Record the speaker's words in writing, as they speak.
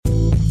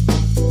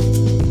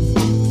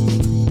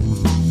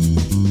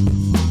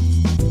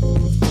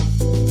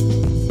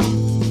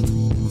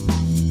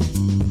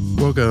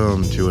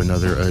Welcome to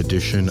another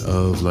edition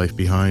of Life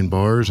Behind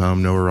Bars.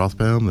 I'm Noah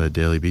Rothbaum, the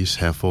Daily Beast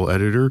half-full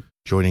editor.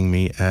 Joining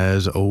me,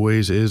 as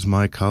always, is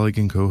my colleague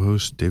and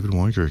co-host, David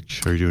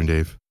Weindrich. How are you doing,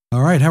 Dave?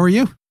 All right. How are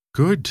you?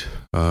 Good.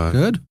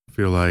 Good. I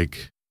feel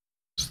like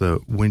as the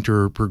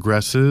winter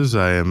progresses,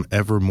 I am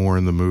ever more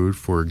in the mood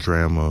for a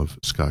dram of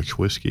Scotch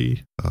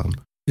whiskey.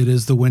 It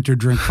is the winter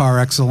drink par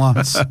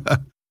excellence.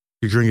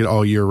 You drink it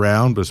all year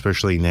round, but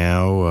especially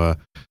now,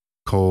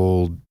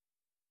 cold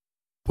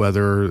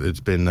weather. It's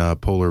been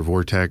polar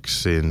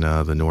vortex in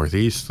the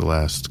Northeast the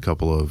last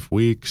couple of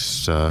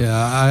weeks.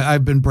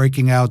 I've been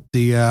breaking out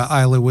the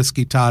Islay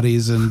whiskey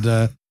toddies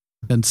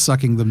and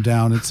sucking them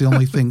down. It's the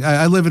only thing.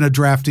 I live in a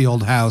drafty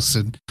old house,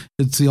 and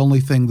it's the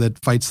only thing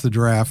that fights the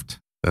draft.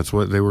 That's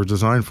what they were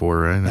designed for,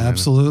 right?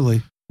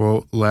 Absolutely.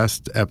 Well,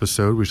 last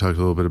episode, we talked a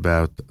little bit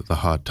about the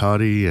hot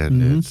toddy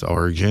and its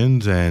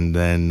origins, and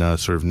then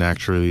sort of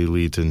naturally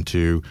leads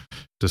into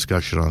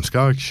discussion on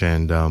Scotch.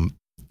 And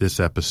this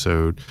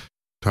episode,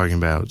 talking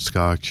about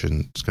Scotch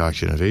and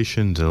Scotch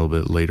innovations. And a little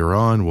bit later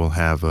on, we'll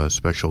have a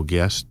special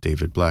guest,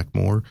 David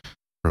Blackmore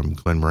from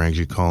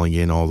Glenmorangie, calling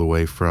in all the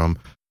way from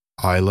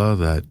Islay,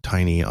 that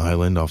tiny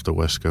island off the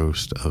west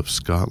coast of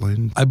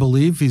Scotland. I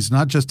believe he's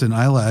not just in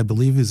Islay. I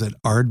believe he's at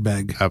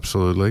Ardbeg.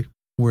 Absolutely.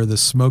 Where the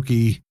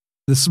smoky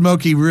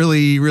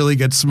really, really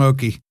gets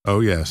smoky. Oh,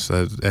 yes.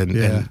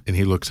 And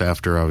he looks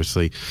after,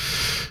 obviously,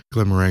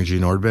 Glenmorangie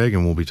and Ardbeg,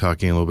 and we'll be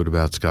talking a little bit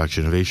about Scotch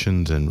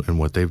innovations and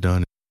what they've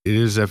done. It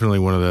is definitely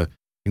one of the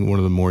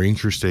more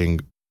interesting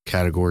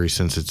categories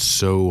since it's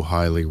so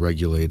highly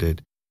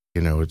regulated.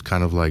 You know, it's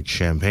kind of like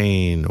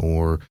champagne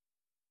or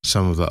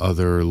some of the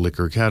other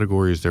liquor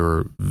categories. There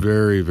are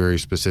very, very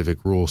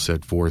specific rules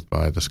set forth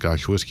by the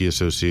Scotch Whisky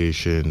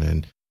Association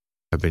and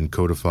have been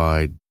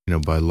codified,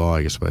 by law,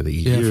 I guess, by the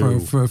EU.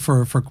 Yeah,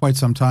 for quite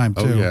some time,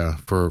 too. Oh, yeah,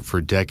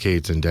 for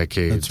decades and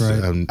decades.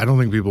 That's right. I don't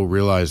think people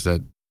realize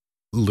that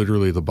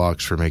literally the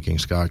box for making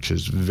Scotch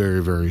is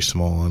very, very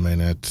small. I mean,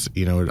 it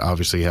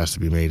obviously has to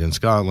be made in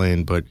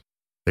Scotland, but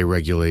they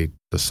regulate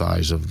the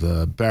size of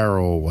the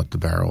barrel, what the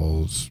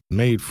barrel's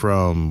made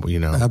from,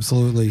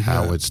 absolutely,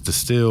 how it's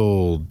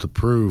distilled, the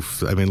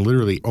proof. I mean,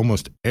 literally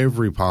almost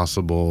every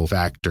possible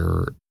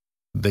factor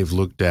they've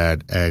looked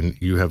at, and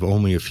you have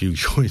only a few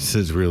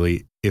choices,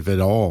 really, if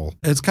at all.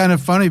 It's kind of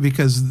funny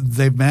because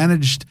they've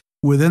managed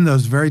within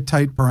those very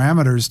tight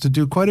parameters to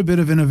do quite a bit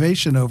of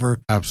innovation over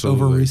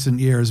recent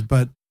years,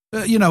 but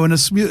in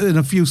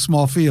a few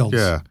small fields.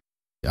 Yeah.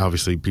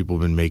 Obviously, people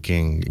have been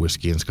making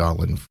whiskey in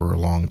Scotland for a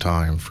long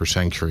time, for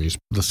centuries.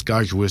 The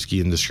Scotch whiskey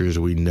industry, as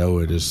we know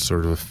it, is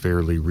sort of a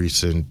fairly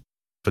recent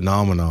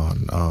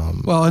phenomenon.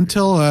 Well,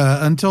 until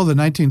the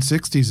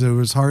 1960s, there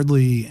was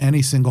hardly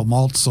any single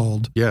malt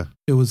sold. Yeah.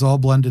 It was all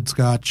blended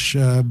Scotch,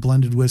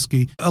 blended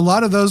whiskey. A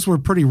lot of those were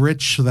pretty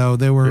rich, though.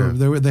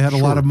 They had a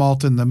lot of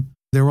malt in them.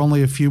 There were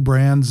only a few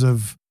brands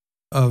of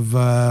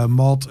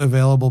malt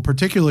available,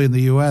 particularly in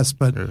the U.S.,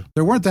 but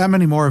there weren't that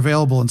many more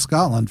available in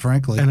Scotland,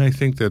 frankly. And I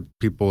think that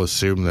people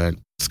assume that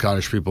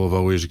Scottish people have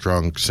always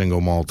drunk single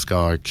malt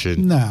Scotch,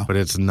 but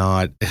it's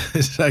not.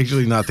 It's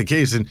actually not the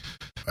case. And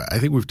I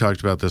think we've talked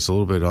about this a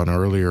little bit on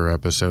earlier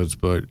episodes,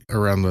 but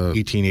around the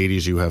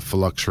 1880s, you have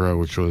Phylloxera,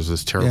 which was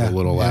this terrible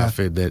little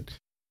aphid that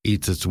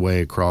eats its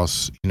way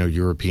across,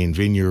 European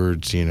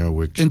vineyards,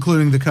 which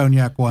including the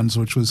cognac ones,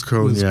 which was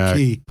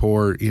key.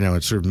 Port,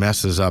 it sort of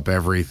messes up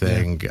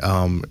everything.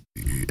 Yeah.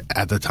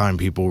 At the time,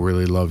 people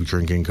really loved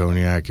drinking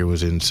cognac. It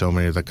was in so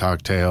many of the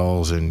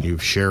cocktails, and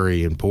you've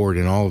sherry and port,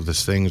 and all of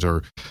these things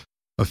are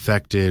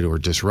affected or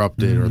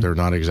disrupted, or they're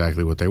not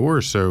exactly what they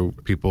were. So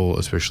people,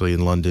 especially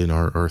in London,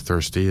 are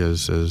thirsty,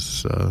 as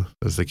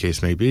the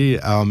case may be,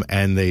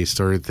 and they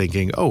started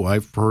thinking, "Oh,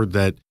 I've heard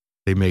that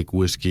they make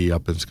whiskey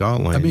up in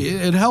Scotland." I mean,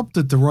 it helped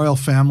that the royal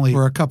family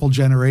for a couple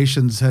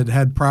generations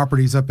had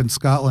properties up in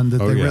Scotland that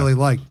they really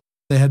liked.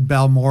 They had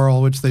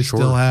Balmoral, which they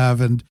still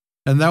have, and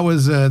that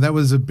was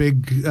a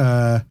big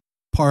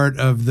part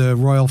of the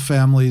royal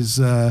family's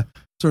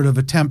sort of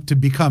attempt to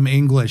become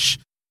English,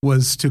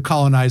 was to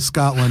colonize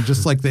Scotland,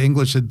 just like the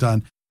English had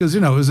done. Because,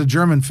 it was a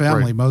German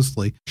family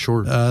mostly.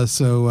 Sure.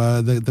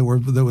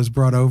 That was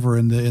brought over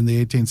in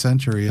the 18th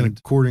century. And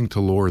according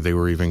to lore,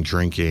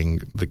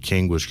 the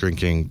king was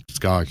drinking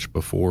Scotch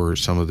before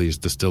some of these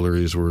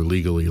distilleries were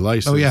legally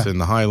licensed in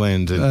the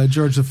Highlands. And,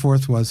 George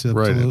IV was,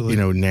 absolutely.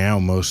 Right. Now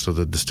most of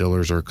the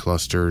distillers are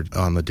clustered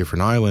on the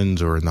different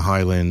islands or in the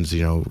Highlands,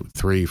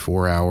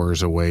 3-4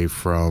 hours away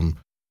from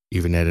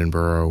even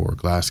Edinburgh or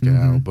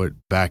Glasgow. But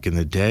back in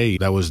the day,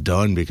 that was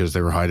done because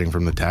they were hiding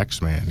from the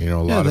taxman.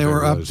 They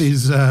were up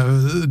these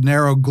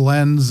narrow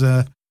glens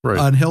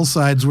on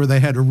hillsides where they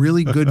had a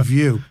really good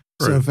view.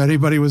 So if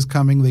anybody was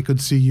coming, they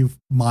could see you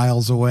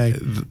miles away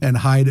and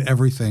hide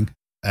everything.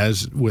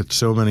 As with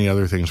so many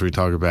other things we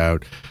talk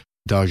about,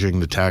 dodging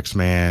the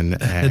taxman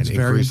and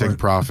increasing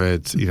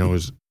profits,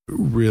 was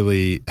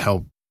really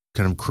helped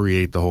kind of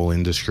create the whole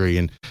industry.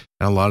 And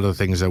a lot of the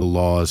things that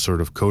laws sort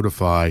of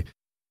codify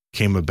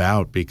came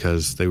about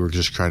because they were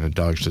just trying to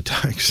dodge the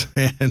tax.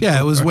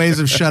 It was ways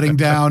of shutting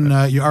down.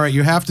 All right,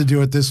 you have to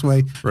do it this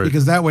way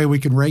because that way we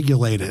can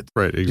regulate it.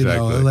 Right,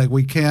 exactly. Like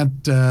we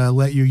can't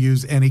let you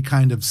use any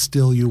kind of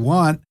still you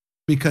want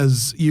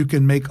because you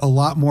can make a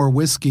lot more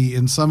whiskey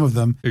in some of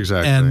them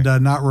and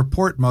not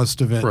report most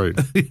of it. Right.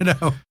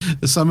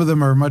 Some of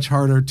them are much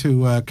harder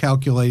to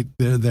calculate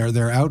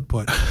their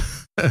output.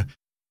 I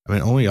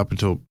mean, only up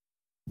until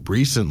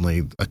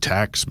recently, a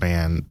tax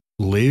man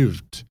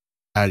lived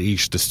at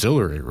each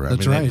distillery. Right?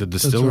 That's right. The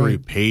distillery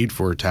paid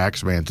for a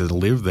tax man to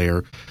live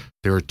there.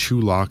 There are 2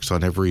 locks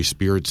on every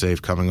spirit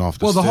safe coming off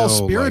the still. Well, the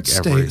whole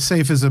spirit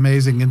safe is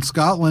amazing. In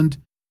Scotland,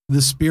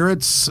 the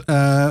spirits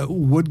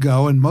would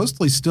go, and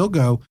mostly still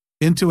go,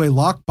 into a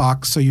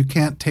lockbox so you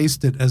can't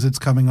taste it as it's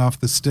coming off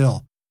the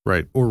still.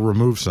 Right. Or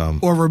remove some.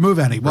 Or remove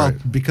any. Well,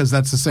 because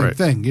that's the same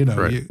thing.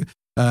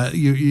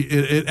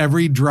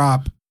 Every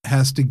drop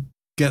has to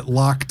get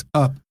locked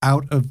up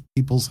out of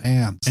people's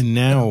hands. And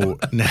now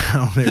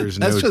there's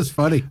that's just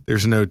funny.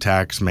 There's no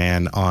tax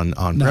man on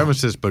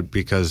premises, but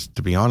because,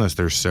 to be honest,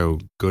 they're so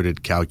good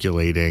at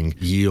calculating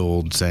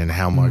yields and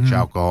how much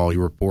alcohol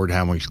you report,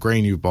 how much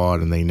grain you bought,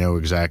 and they know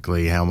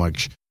exactly how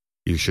much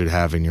you should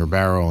have in your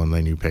barrel, and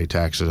then you pay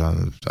taxes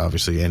on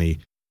obviously any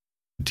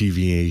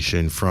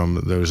deviation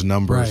from those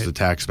numbers. The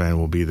tax man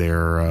will be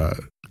there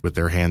with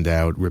their hand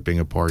out, ripping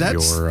apart your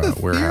the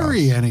warehouse.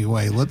 Theory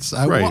anyway.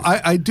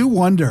 I do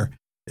wonder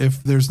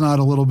if there's not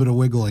a little bit of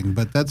wiggling,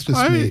 but that's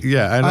just me.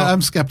 Yeah,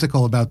 I'm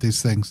skeptical about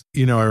these things.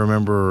 I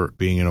remember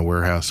being in a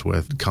warehouse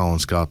with Colin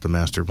Scott, the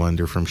master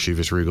blender from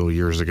Chivas Regal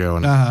years ago,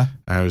 and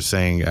I was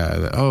saying,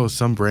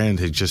 some brand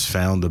had just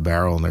found the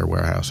barrel in their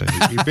warehouse, and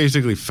he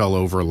basically fell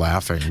over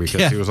laughing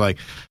because he was like,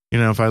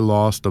 if I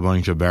lost a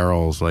bunch of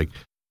barrels, like,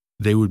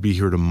 they would be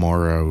here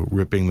tomorrow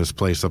ripping this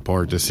place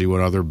apart to see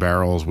what other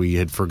barrels we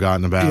had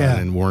forgotten about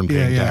and weren't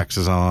paying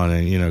taxes on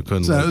and,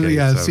 couldn't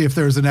locate. See if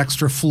there's an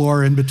extra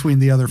floor in between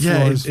the other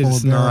floors full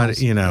of barrels.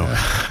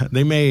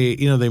 They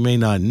may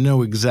not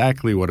know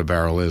exactly what a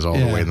barrel is all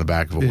the way in the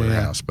back of a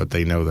warehouse, but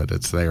they know that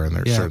it's there and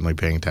they're certainly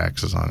paying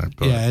taxes on it.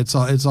 But it's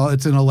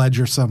in a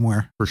ledger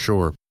somewhere. For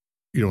sure.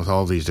 With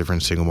all these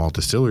different single malt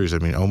distilleries, I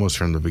mean, almost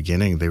from the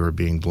beginning, they were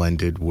being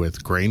blended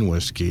with grain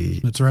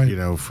whiskey. That's right.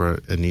 For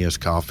Aeneas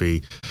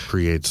Coffee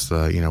creates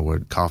the,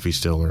 what coffee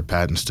still or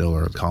patent still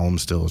or column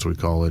still, as we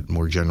call it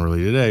more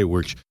generally today,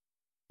 which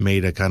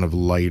made a kind of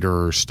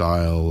lighter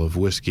style of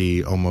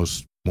whiskey,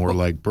 almost more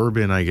like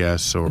bourbon, I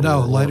guess.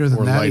 Lighter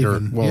than that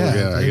even.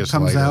 Well, I guess it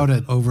comes lighter. out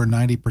at over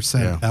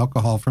 90%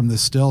 alcohol from the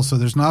still, so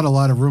there's not a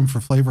lot of room for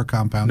flavor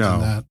compounds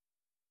in that.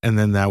 And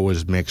then that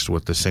was mixed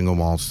with the single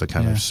malts to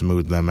kind of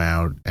smooth them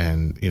out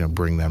and,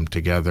 bring them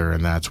together.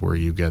 And that's where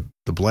you get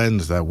the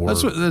blends that work.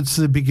 That's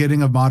the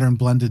beginning of modern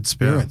blended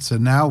spirits. Yeah.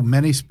 And now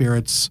many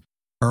spirits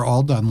are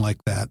all done like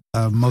that.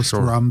 Most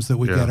rums that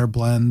we get are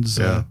blends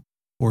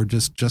or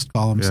just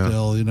call them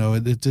still.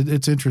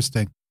 It's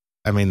interesting.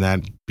 I mean,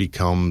 that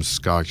becomes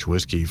Scotch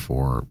whiskey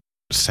for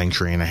a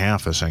century and a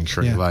half,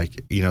 essentially. Yeah.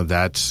 Like,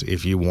 that's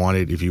if you went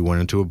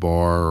into a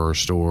bar or a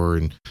store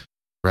and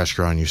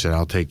restaurant, you said,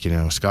 I'll take,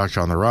 Scotch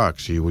on the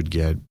rocks, you would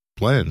get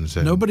blends.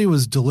 And nobody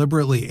was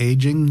deliberately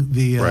aging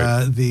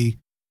the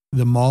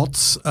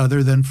malts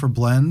other than for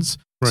blends.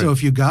 Right. So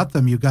if you got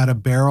them, you got a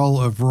barrel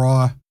of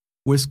raw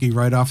whiskey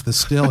right off the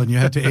still and you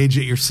had to age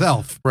it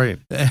yourself. Right.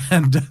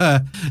 And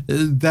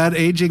that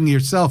aging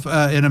yourself,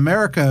 in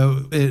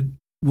America, it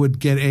would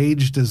get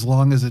aged as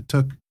long as it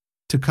took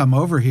to come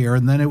over here.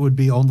 And then it would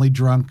be only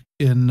drunk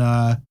in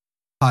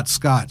hot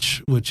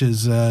Scotch, which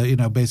is,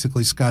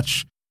 basically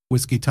Scotch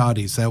whiskey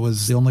toddies. That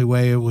was the only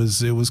way it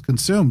was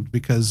consumed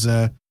because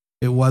it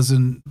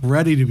wasn't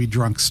ready to be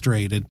drunk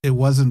straight. It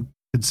wasn't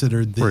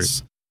considered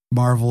this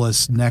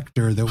marvelous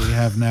nectar that we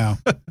have now.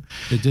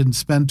 It didn't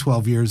spend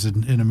 12 years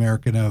in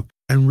American oak.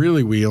 And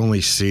really, we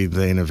only see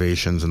the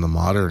innovations in the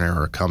modern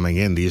era coming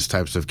in, these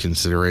types of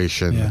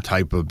consideration, the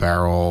type of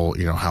barrel,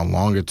 how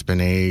long it's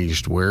been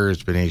aged, where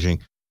it's been aging,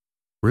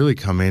 really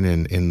come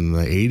in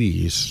the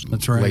 80s.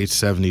 That's right. Late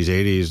 70s,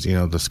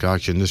 80s. The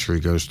Scotch industry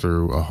goes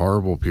through a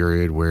horrible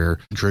period where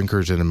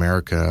drinkers in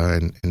America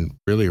and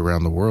really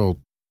around the world,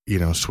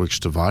 switch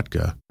to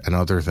vodka and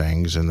other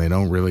things, and they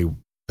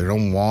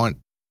don't want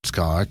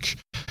Scotch.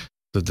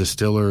 The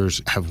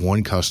distillers have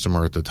one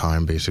customer at the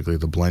time, basically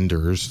the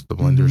blenders. The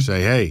blenders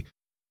say, hey,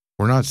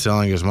 we're not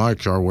selling as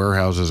much. Our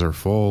warehouses are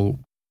full.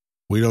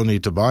 We don't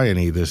need to buy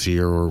any this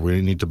year, or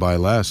we need to buy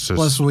less. So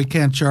plus, we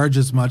can't charge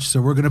as much,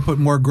 so we're going to put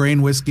more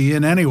grain whiskey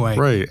in anyway.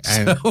 Right.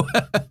 And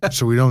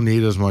so we don't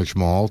need as much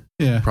malt.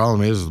 Yeah. The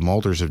problem is the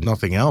malters have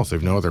nothing else. They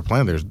have no other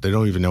plan. They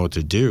don't even know what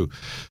to do.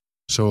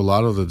 So a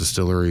lot of the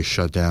distilleries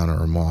shut down or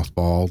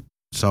mothballed.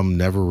 Some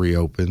never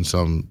reopened.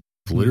 Some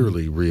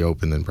literally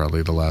reopened in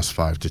probably the last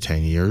 5 to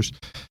 10 years.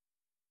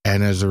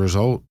 And as a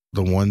result,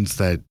 the ones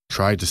that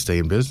tried to stay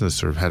in business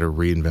sort of had to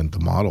reinvent the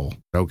model.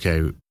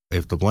 Okay,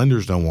 if the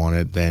blenders don't want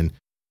it, then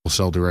we'll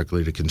sell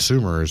directly to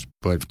consumers.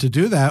 But to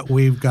do that,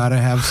 we've got to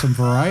have some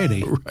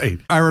variety. Right.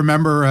 I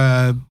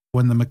remember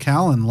when the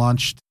Macallan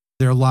launched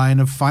their line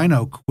of fine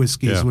oak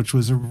whiskeys, which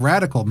was a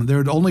radical. There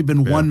had only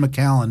been one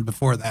Macallan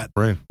before that,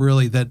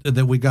 really,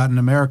 that we got in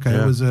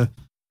America. It was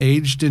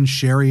aged in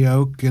sherry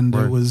oak, and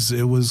it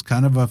was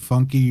kind of a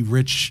funky,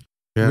 rich,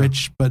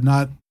 but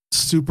not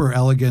super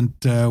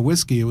elegant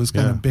whiskey. It was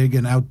kind of big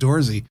and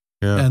outdoorsy.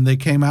 Yeah. And they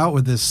came out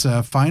with this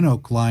fine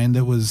oak line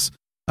that was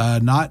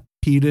not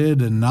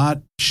peated and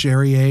not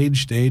sherry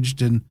aged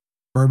in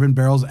bourbon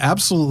barrels.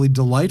 Absolutely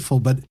delightful,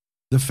 but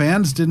the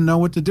fans didn't know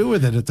what to do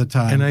with it at the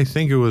time. And I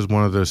think it was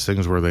one of those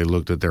things where they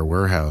looked at their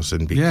warehouse,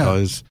 and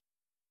because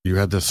you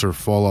had this sort of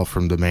fall off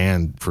from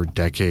demand for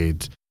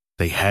decades,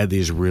 they had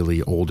these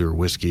really older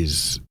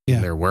whiskeys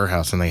in their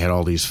warehouse, and they had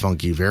all these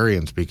funky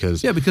variants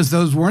because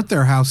those weren't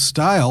their house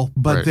style,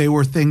 but they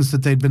were things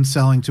that they'd been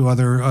selling to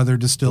other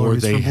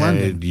distilleries for blending. Or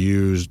they had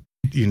used,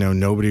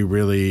 nobody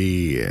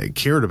really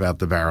cared about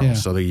the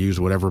barrels, so they used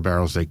whatever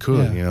barrels they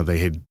could. They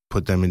had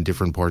put them in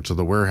different parts of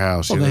the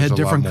warehouse. Well, they had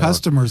different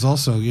customers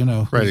also,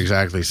 Right,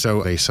 exactly.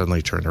 So they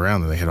suddenly turned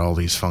around and they had all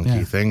these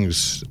funky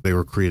things they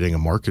were creating a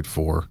market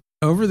for.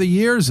 Over the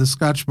years, the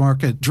Scotch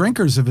market,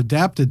 drinkers have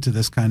adapted to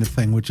this kind of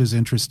thing, which is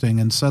interesting.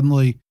 And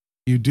suddenly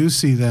you do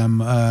see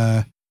them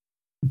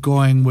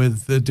going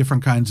with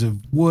different kinds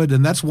of wood.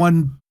 And that's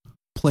one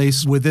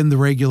place within the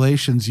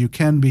regulations you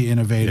can be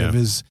innovative,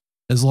 is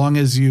as long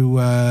as you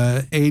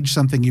age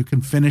something, you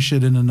can finish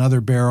it in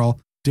another barrel,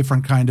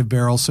 different kind of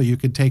barrel, so you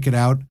could take it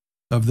out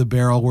of the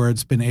barrel where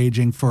it's been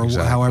aging for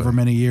however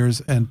many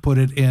years and put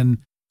it in,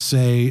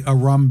 say, a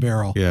rum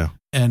barrel. Yeah.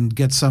 And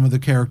get some of the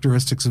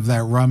characteristics of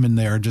that rum in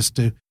there just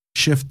to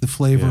shift the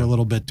flavor a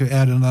little bit, to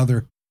add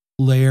another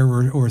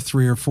layer or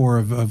 3 or 4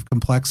 of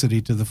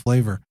complexity to the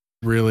flavor.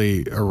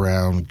 Really,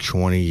 around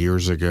 20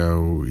 years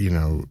ago,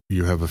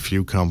 you have a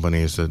few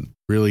companies that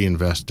really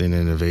invest in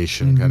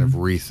innovation, kind of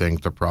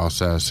rethink the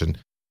process and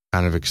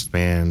kind of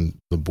expand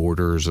the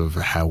borders of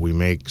how we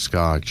make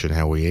Scotch and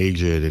how we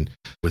age it, and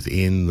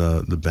within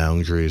the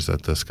boundaries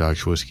that the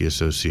Scotch Whisky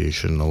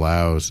Association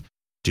allows,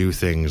 do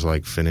things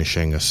like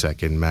finishing a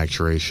second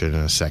maturation in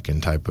a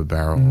second type of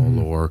barrel,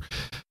 or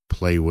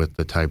play with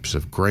the types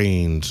of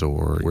grains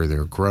or where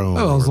they're grown.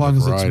 Oh, as long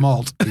as it's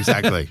malt.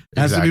 Exactly. It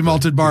has to be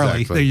malted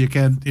barley. Exactly. You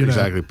can't,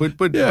 Exactly.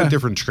 But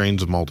different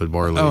strains of malted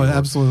barley. Oh,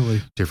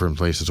 absolutely. Different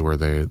places where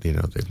they've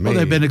made. Well,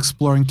 they've been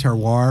exploring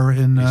terroir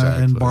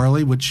in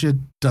barley, which it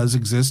does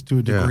exist to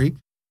a degree. Yeah.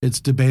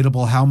 It's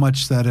debatable how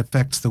much that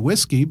affects the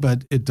whiskey,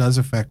 but it does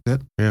affect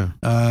it. Yeah.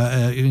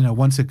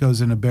 Once it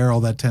goes in a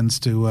barrel, that tends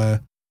to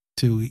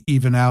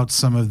even out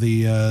some of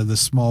the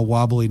small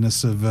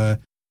wobbliness of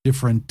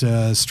different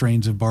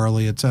strains of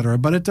barley, et cetera.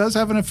 But it does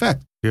have an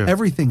effect. Yeah.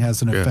 Everything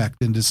has an effect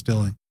in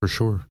distilling. For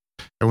sure.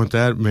 And with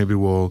that, maybe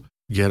we'll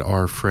get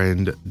our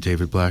friend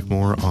David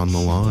Blackmore on the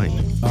line.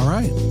 All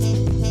right.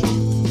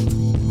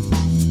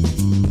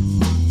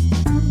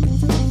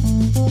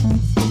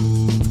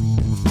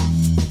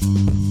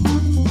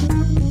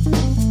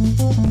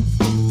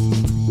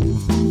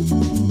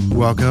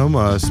 Welcome,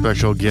 a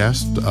special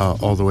guest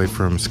all the way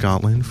from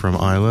Scotland, from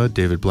Islay,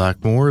 David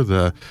Blackmore,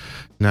 the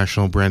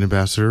National Brand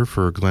Ambassador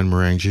for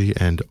Glenmorangie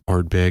and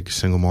Ardbeg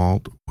Single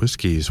Malt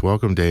Whiskies.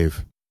 Welcome,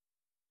 Dave.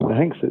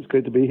 Thanks. It's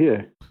great to be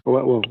here.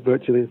 Well,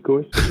 virtually, of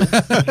course.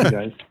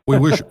 Guys. We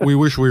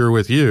wish we were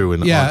with you.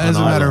 As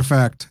a matter of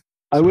fact.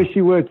 I wish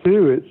you were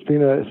too. It's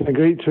been a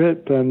great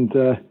trip, and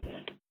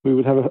we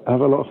would have a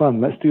lot of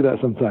fun. Let's do that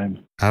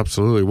sometime.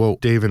 Absolutely. Well,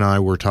 Dave and I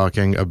were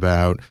talking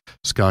about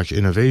Scotch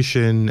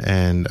innovation,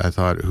 and I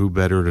thought who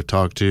better to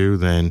talk to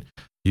than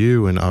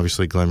you. And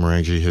obviously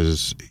Glenmorangie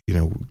has,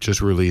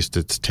 just released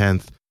its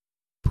 10th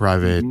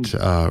private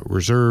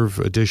reserve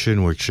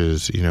edition, which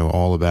is,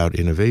 all about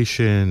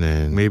innovation.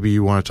 And maybe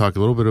you want to talk a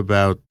little bit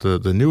about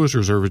the newest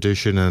reserve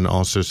edition and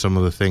also some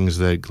of the things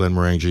that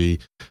Glenmorangie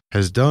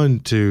has done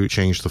to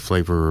change the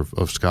flavor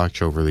of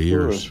Scotch over the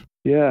years. Sure.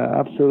 Yeah,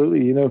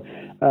 absolutely.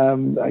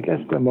 I guess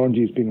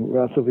Glenmorangie has been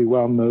relatively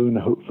well known,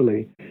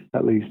 hopefully,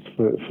 at least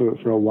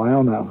for a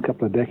while now, a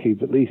couple of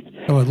decades at least.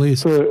 Oh, at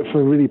least.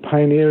 For really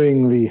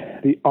pioneering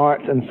the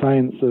art and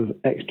science of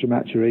extra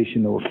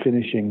maturation or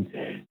finishing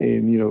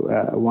in,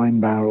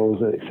 wine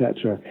barrels,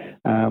 etc.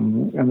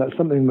 And that's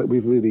something that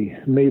we've really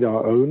made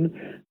our own.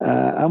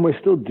 And we're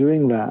still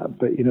doing that,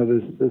 but,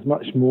 there's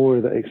much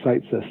more that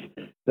excites us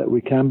that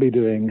we can be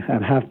doing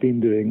and have been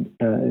doing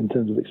in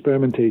terms of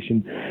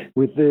experimentation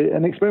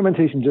and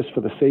experimentation just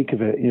for the sake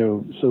of it,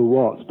 so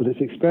what? But it's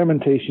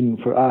experimentation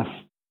for us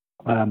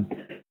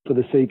for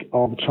the sake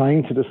of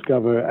trying to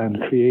discover and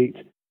create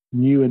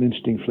new and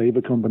interesting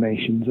flavor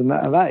combinations. And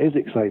that is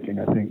exciting,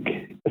 I think.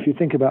 If you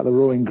think about the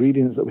raw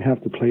ingredients that we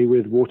have to play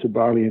with, water,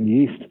 barley, and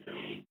yeast,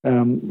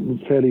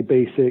 fairly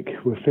basic.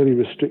 We're fairly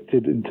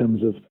restricted in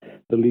terms of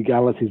the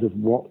legalities of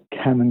what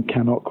can and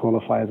cannot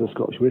qualify as a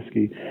Scotch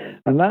whisky.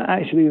 And that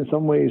actually, in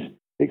some ways,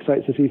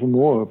 excites us even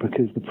more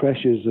because the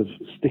pressures of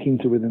sticking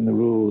to within the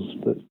rules,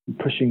 but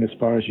pushing as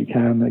far as you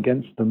can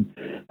against them,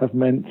 have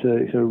meant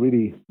to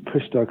really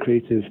pushed our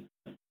creative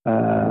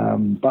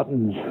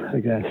buttons, I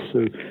guess.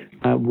 So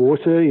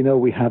Water,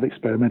 we have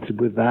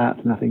experimented with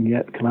that. Nothing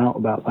yet come out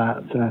about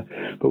that,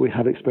 but we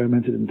have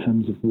experimented in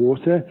terms of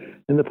water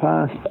in the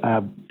past.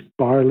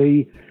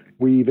 Barley,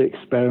 we've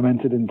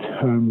experimented in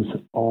terms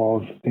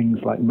of things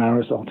like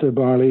Maris Otter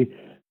barley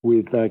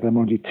with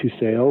Glenmorangie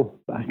Toussaint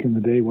back in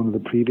the day, one of the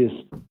previous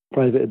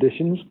private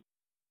editions.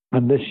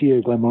 And this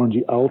year,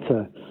 Glenmorangie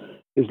Alta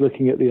is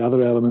looking at the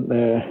other element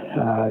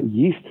there,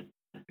 yeast,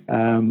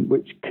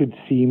 which could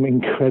seem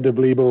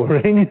incredibly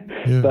boring,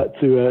 but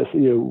to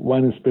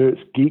wine and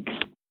spirits geeks,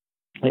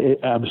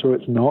 I'm sure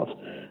it's not.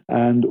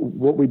 And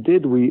what we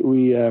did, we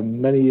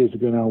many years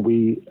ago now,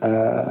 we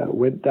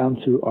went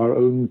down to our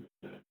own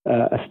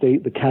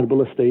estate, the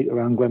Cadboll estate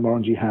around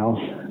Glenmorangie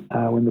House,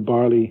 when the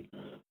barley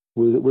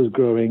was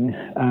growing,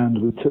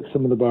 and we took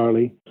some of the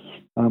barley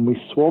and we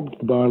swabbed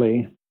the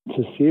barley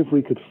to see if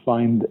we could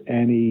find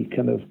any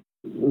kind of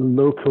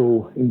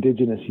local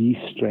indigenous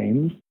yeast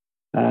strains.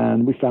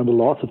 And we found a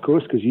lot, of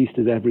course, because yeast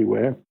is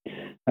everywhere.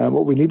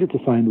 What we needed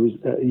to find was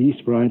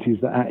yeast varieties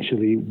that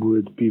actually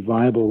would be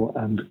viable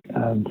and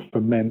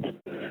ferment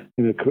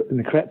in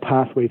the correct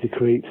pathway to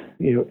create,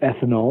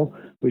 ethanol,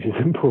 which is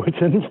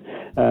important.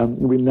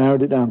 We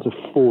narrowed it down to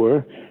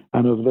 4,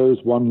 and of those,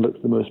 1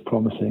 looked the most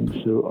promising.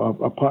 So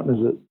our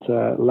partners at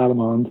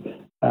Lallemand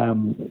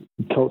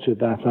cultured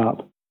that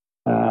up.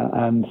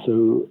 And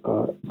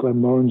so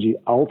Glenmorangie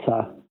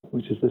Alta,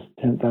 which is this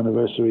 10th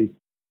anniversary,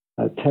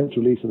 10th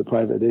release of the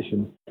private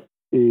edition,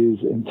 is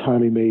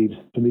entirely made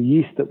from the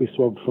yeast that we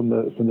swabbed from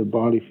the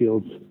barley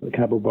fields, the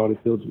Cadboll barley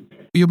fields.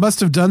 You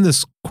must have done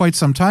this quite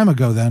some time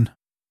ago then.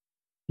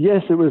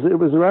 Yes, it was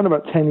around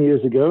about 10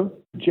 years ago.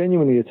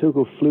 Genuinely a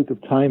total fluke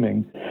of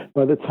timing.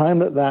 By the time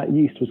that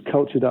yeast was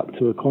cultured up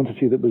to a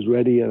quantity that was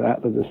ready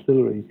at the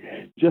distillery,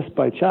 just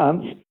by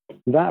chance,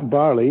 that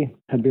barley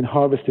had been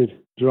harvested,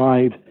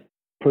 dried,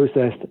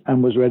 processed,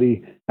 and was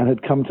ready and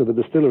had come to the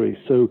distillery.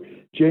 So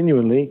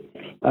genuinely,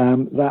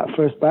 that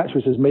first batch,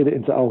 which has made it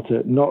into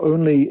Alta, not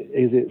only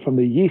is it from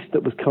the yeast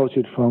that was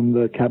cultured from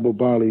the Cadboll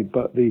barley,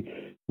 but the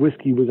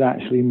whiskey was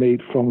actually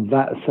made from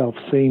that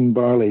self-same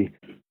barley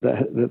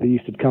that the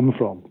yeast had come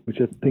from, which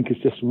I think is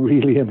just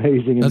really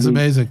amazing. That's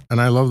amazing. And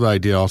I love the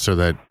idea also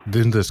that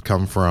didn't this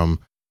come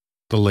from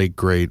the late,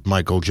 great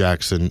Michael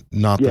Jackson,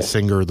 not the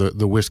singer,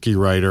 the whiskey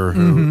writer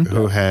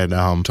who had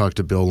talked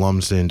to Bill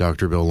Lumsden,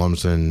 Dr. Bill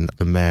Lumsden,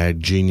 the mad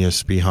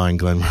genius behind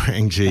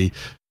Glenmorangie,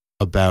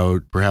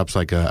 about perhaps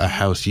like a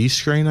house yeast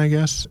strain, I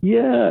guess?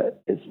 Yeah,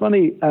 it's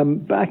funny.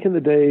 Back in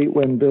the day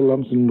when Bill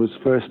Lumsden was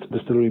first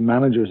distillery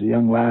manager as a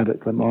young lad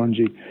at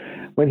Glenmorangie,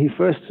 when he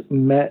first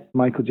met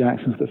Michael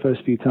Jackson for the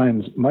first few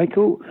times,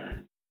 Michael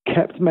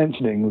kept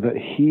mentioning that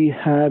he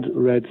had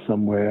read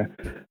somewhere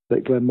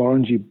that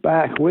Glenmorangie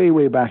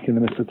way back in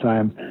the midst of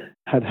time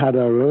had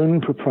our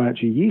own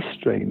proprietary yeast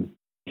strain.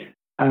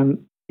 And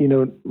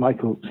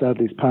Michael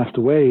sadly has passed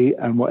away,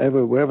 and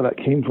wherever that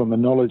came from, the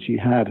knowledge he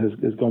had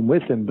has gone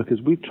with him,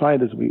 because we've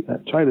tried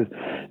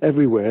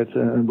everywhere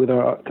and with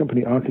our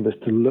company Archivist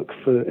to look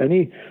for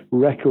any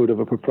record of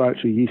a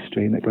proprietary yeast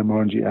strain at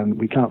Glenmorangie, and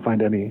we can't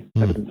find any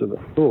evidence of it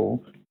at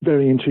all.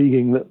 Very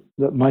intriguing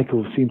that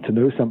Michael seemed to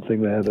know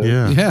something there, though.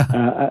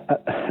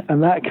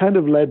 And that kind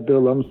of led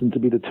Bill Lumsden to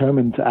be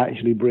determined to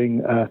actually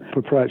bring a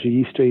proprietary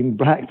yeast strain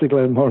back to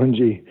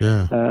Glenmorangie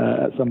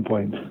at some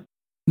point.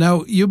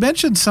 Now, you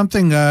mentioned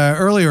something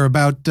earlier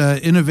about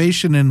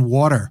innovation in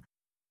water.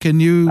 Can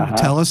you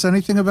tell us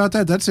anything about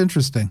that? That's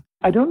interesting.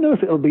 I don't know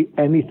if it'll be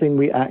anything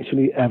we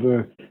actually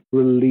ever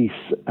release.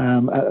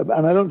 And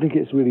I don't think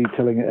it's really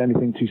telling it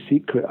anything too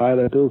secret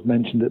either. Bill's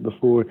mentioned it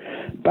before.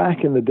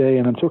 Back in the day,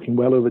 and I'm talking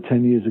well over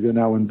 10 years ago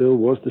now, when Bill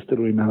was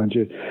distillery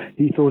manager,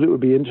 he thought it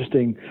would be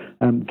interesting,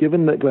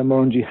 given that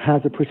Glenmorangie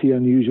has a pretty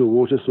unusual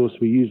water source.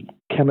 We use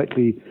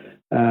chemically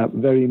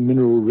very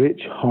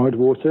mineral-rich hard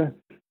water.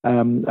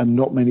 And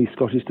not many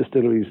Scottish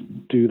distilleries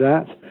do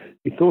that.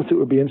 He thought it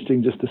would be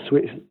interesting just to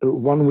switch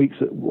 1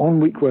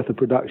 week worth of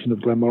production of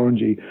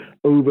Glenmorangie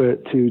over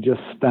to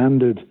just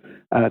standard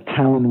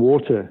town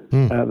water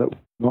that was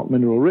not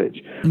mineral rich,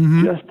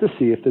 just to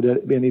see if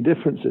there'd be any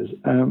differences.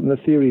 The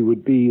theory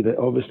would be that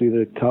obviously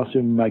the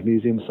calcium and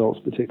magnesium salts,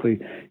 particularly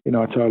in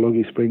our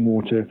Tarlogie spring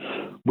water,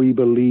 we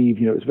believe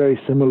it's very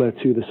similar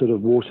to the sort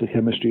of water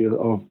chemistry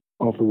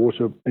of the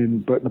water in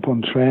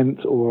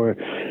Burton-upon-Trent or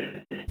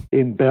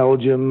in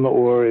Belgium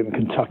or in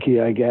Kentucky,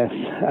 I guess.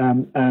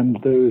 And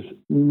those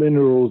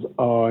minerals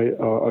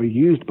are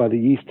used by the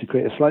yeast to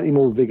create a slightly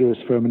more vigorous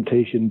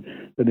fermentation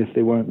than if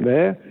they weren't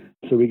there.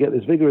 So we get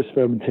this vigorous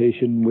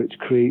fermentation, which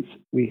creates,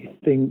 we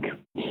think,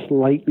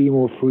 slightly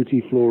more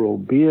fruity floral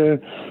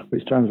beer,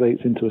 which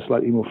translates into a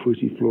slightly more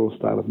fruity floral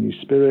style of new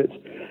spirit.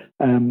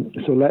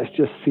 So let's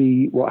just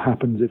see what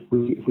happens if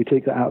we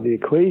take that out of the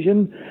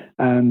equation,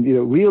 and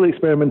real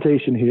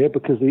experimentation here,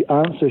 because the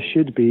answer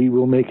should be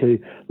we'll make a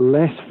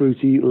less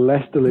fruity,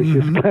 less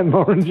delicious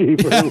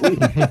Glenmorangie for a week,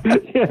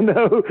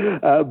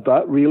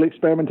 but real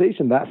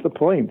experimentation. That's the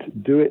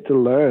point. Do it to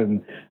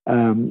learn,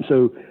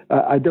 So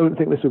I don't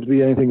think this would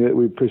be anything that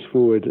we push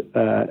forward,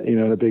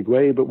 in a big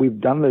way. But we've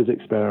done those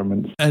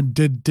experiments. And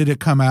did it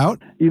come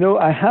out?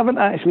 I haven't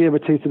actually ever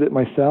tasted it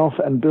myself,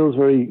 and Bill's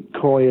very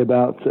coy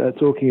about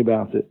talking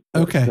about it.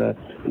 Okay, but,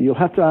 you'll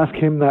have to ask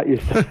him that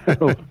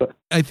yourself.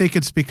 I think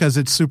it's because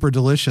it's super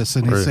delicious,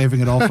 and he's saving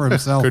it all for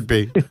himself. Could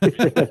be.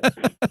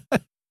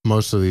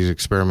 Most of these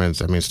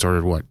experiments,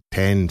 started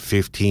 10,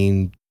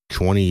 15,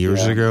 20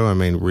 years ago.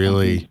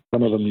 Really.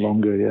 Some of them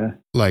longer, yeah.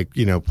 Like,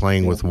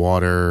 playing with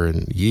water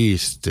and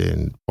yeast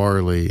and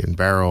barley and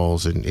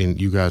barrels. And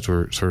you guys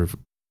were sort of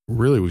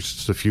really with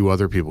just a few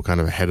other people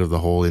kind of ahead of the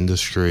whole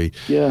industry.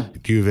 Yeah.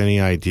 Do you have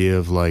any idea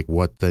of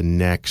what the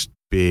next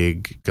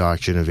big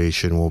Scotch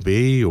innovation will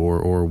be,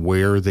 or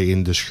where the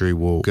industry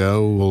will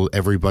go? Will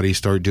everybody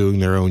start doing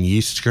their own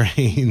yeast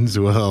strains?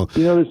 Well,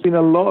 there's been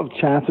a lot of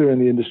chatter in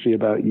the industry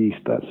about yeast,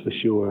 that's for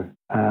sure.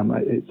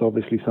 It's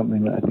obviously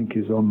something that I think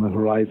is on the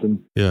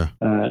horizon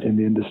in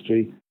the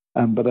industry.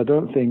 But I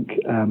don't think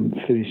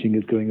finishing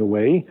is going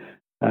away.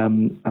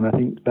 And I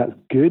think that's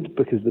good,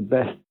 because the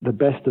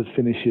best of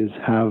finishes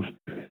have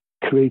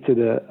created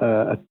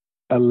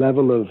a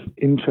level of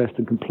interest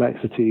and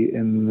complexity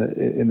in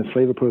the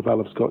flavor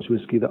profile of Scotch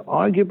whisky that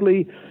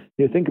arguably,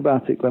 think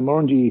about it,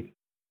 Glenmorangie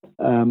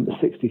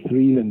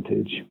 63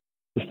 vintage,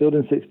 distilled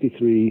in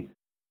 63,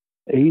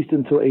 aged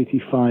until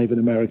 85 in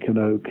American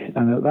oak,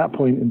 and at that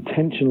point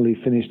intentionally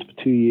finished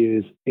for 2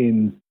 years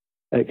in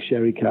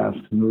ex-sherry casks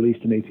and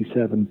released in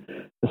 87.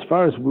 As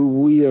far as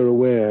we are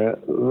aware,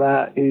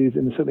 that is,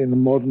 certainly in the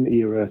modern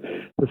era,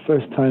 the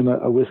first time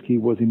a whiskey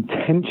was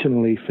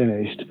intentionally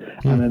finished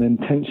and then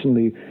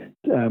intentionally,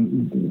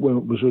 when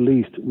it was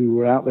released, we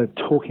were out there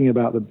talking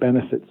about the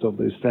benefits of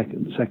those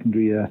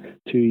secondary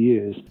 2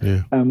 years.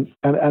 Yeah. And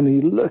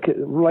you look at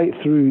right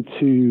through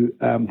to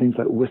things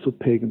like Whistle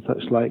Pig and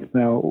such like.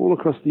 Now, all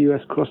across the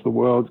US, across the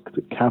world,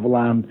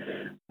 Cavalan,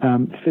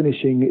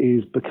 finishing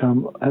has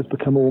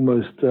become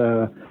almost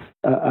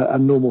a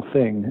normal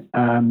thing,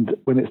 and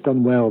when it's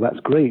done well, that's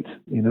great,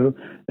 And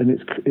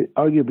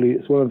arguably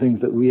it's one of the things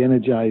that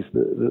re-energized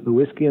the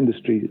whiskey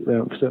industry,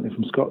 certainly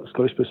from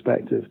Scottish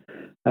perspective,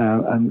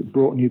 and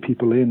brought new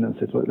people in and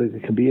said, well, there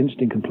can be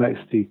interesting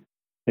complexity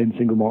in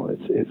single malt.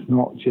 It's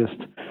not just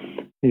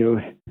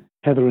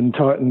Heather and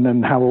Tartan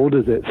and how old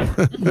is it?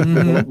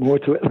 There's a lot more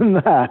to it than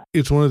that.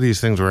 It's one of these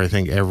things where I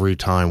think every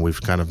time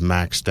we've kind of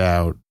maxed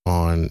out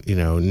on,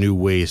 new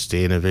ways to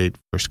innovate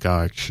for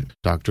Scotch,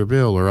 Dr.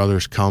 Bill or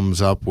others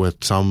comes up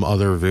with some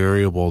other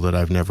variable that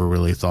I've never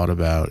really thought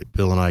about.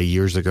 Bill and I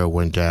years ago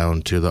went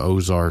down to the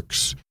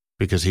Ozarks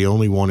because he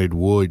only wanted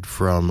wood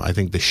from, I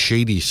think, the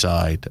shady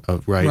side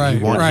of,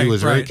 he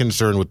was very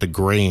concerned with the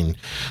grain,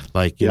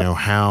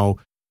 how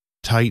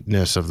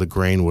tightness of the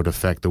grain would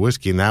affect the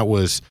whiskey. And that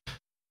was,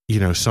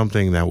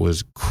 something that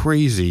was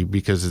crazy,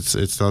 because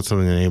it's not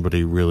something that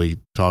anybody really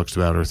talks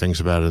about or thinks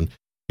about. And,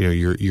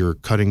 you're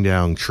cutting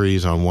down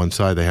trees on one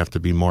side. They have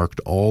to be marked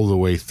all the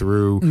way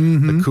through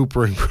the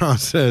coopering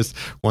process.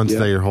 Once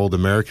they hold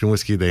American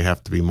whiskey, they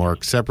have to be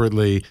marked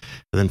separately.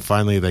 And then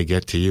finally they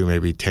get to you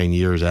maybe 10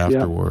 years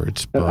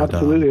afterwards. Yeah, but,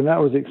 absolutely. And that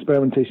was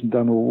experimentation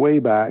done way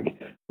back,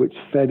 which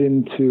fed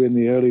into, in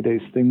the early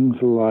days, things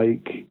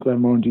like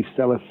Glenmorangie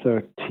Cellar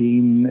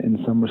 13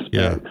 in some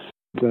respects. Yeah.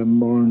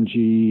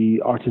 Glenmorangie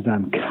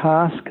Artisan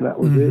Cask, that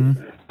was it.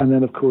 And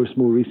then, of course,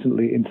 more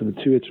recently into the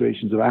 2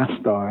 iterations of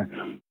Astar.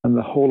 And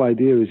the whole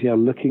idea is,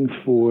 looking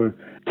for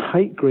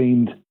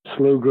tight-grained,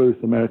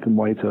 slow-growth American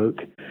white oak.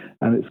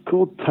 And it's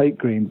called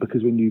tight-grained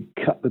because when you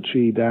cut the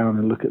tree down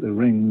and look at the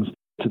rings,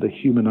 to the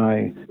human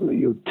eye,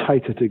 you're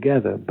tighter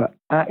together. But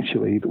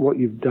actually, what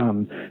you've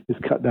done is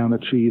cut down a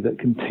tree that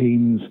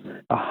contains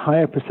a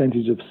higher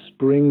percentage of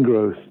spring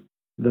growth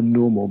than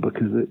normal,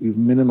 because you've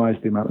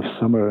minimized the amount of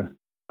summer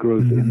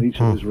growth in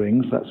each of those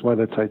rings. That's why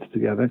they're tighter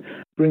together.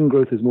 Spring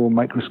growth is more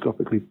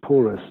microscopically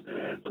porous.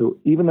 So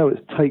even though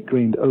it's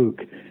tight-grained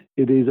oak,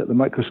 it is at the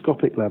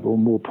microscopic level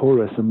more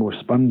porous and more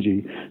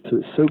spongy. So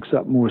it soaks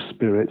up more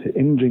spirit, it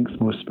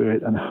indrinks more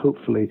spirit, and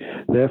hopefully,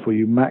 therefore,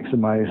 you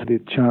maximize the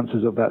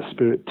chances of that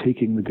spirit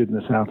taking the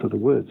goodness out of the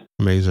wood.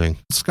 Amazing.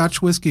 Scotch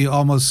whiskey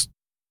almost,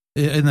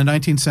 in the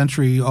 19th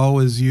century,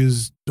 always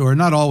used, or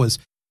not always,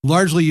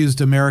 largely used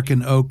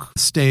American oak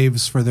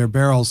staves for their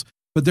barrels.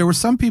 But there were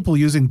some people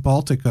using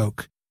Baltic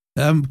oak.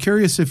 I'm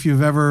curious if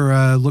you've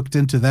ever looked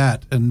into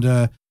that and,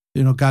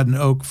 gotten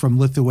oak from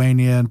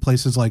Lithuania and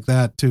places like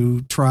that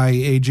to try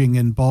aging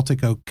in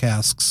Baltic oak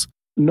casks.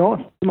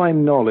 Not to my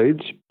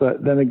knowledge,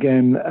 but then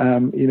again,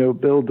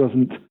 Bill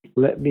doesn't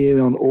let me in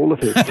on all of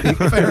it.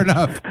 Fair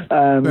enough.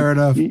 Fair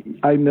enough.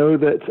 I know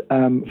that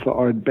for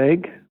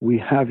Ardbeg, we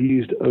have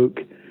used oak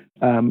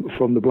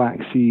from the Black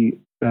Sea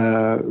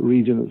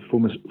region of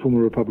the former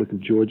Republic of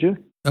Georgia.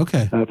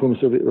 Okay. Former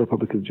Soviet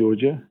Republic of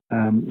Georgia.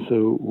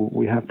 So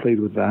we have played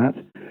with that.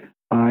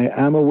 I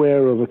am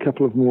aware of a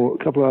couple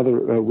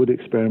other wood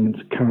experiments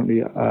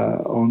currently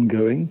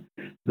ongoing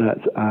that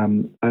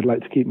I'd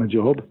like to keep my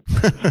job.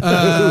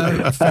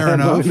 Fair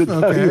enough. I'm going to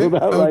tell you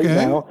about right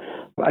now.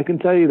 But I can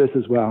tell you this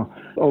as well.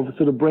 Of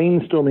sort of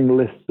brainstorming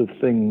lists of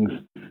things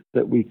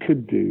that we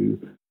could do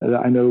that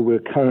I know we're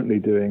currently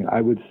doing, I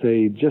would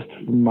say, just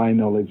from my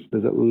knowledge,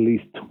 there's at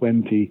least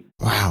 20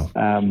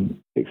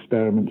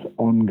 experiments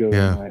ongoing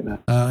right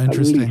now.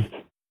 Interesting.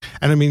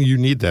 And I mean, you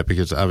need that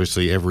because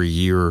obviously every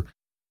year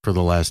for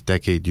the last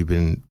decade, you've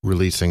been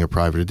releasing a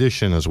private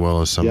edition as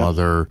well as some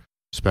other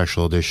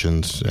special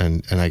editions.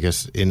 And I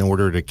guess in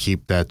order to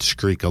keep that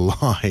streak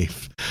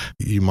alive,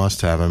 you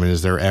must have. I mean,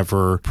 is there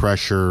ever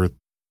pressure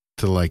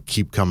to like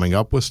keep coming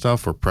up with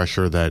stuff, or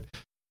pressure that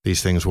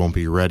these things won't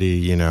be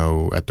ready,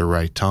 at the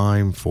right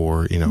time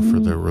for, for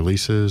the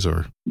releases?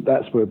 Or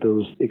that's where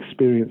Bill's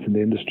experience in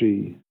the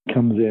industry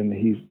comes in.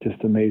 He's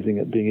just amazing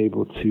at being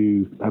able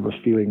to have a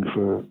feeling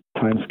for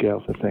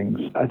timescale for things.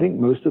 I think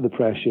most of the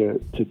pressure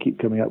to keep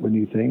coming up with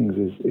new things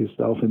is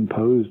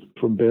self-imposed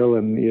from Bill,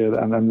 and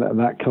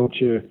that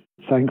culture,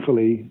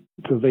 thankfully,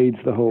 pervades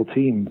the whole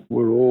team.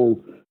 We're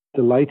all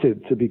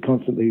delighted to be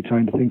constantly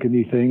trying to think of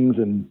new things,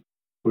 and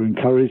we're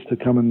encouraged to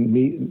come and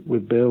meet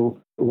with Bill.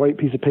 A white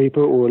piece of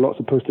paper or lots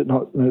of Post-it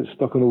notes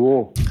stuck on a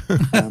wall.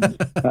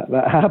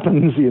 That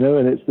happens,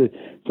 and it's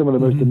some of the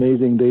most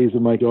amazing days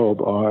of my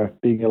job are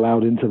being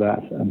allowed into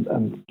that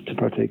and to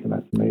partake in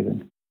that. It's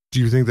amazing. Do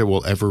you think that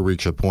we'll ever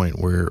reach a point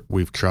where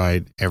we've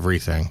tried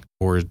everything,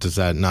 or does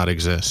that not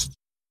exist?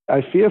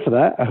 I fear for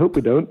that. I hope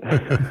we don't.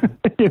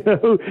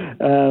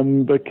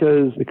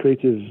 Because the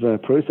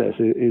creative process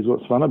is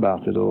what's fun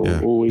about it all.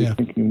 Always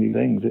thinking of new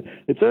things.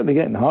 It's certainly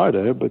getting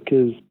harder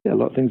because a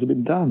lot of things have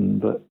been done,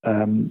 but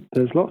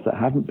there's lots that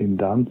haven't been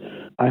done.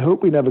 I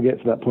hope we never get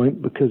to that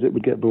point because it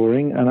would get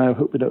boring, and I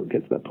hope we don't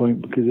get to that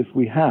point because if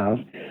we have,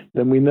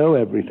 then we know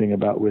everything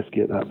about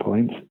whiskey at that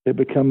point. It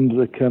becomes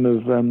a kind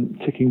of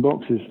ticking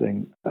boxes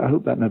thing. I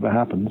hope that never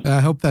happens. I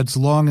hope that's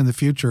long in the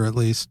future, at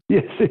least.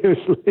 Yeah,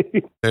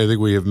 seriously. I think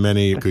we have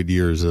many good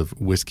years of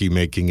whiskey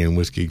making and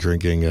whiskey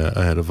drinking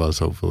ahead of us,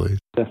 hopefully.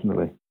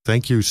 Definitely.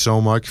 Thank you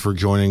so much for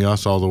joining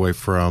us all the way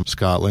from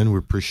Scotland. We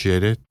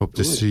appreciate it. Hope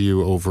to see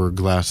you over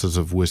glasses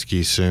of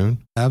whiskey soon.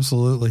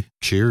 Absolutely.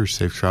 Cheers.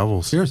 Safe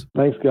travels. Cheers.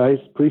 Thanks, guys.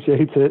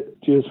 Appreciate it.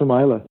 Cheers from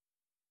Isla.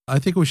 I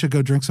think we should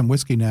go drink some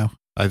whiskey now.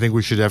 I think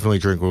we should definitely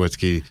drink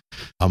whiskey.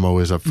 I'm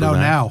always up for that.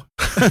 Now.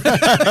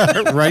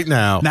 Right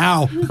now.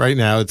 Now. Right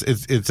now.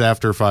 It's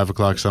after 5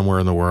 o'clock somewhere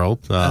in the world.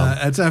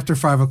 It's after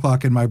 5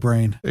 o'clock in my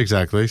brain.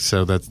 Exactly.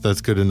 So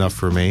that's good enough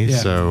for me. Yeah.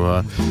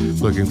 So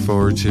looking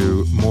forward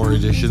to more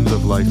editions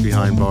of Life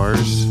Behind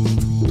Bars.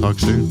 Talk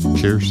soon.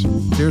 Cheers.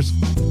 Cheers.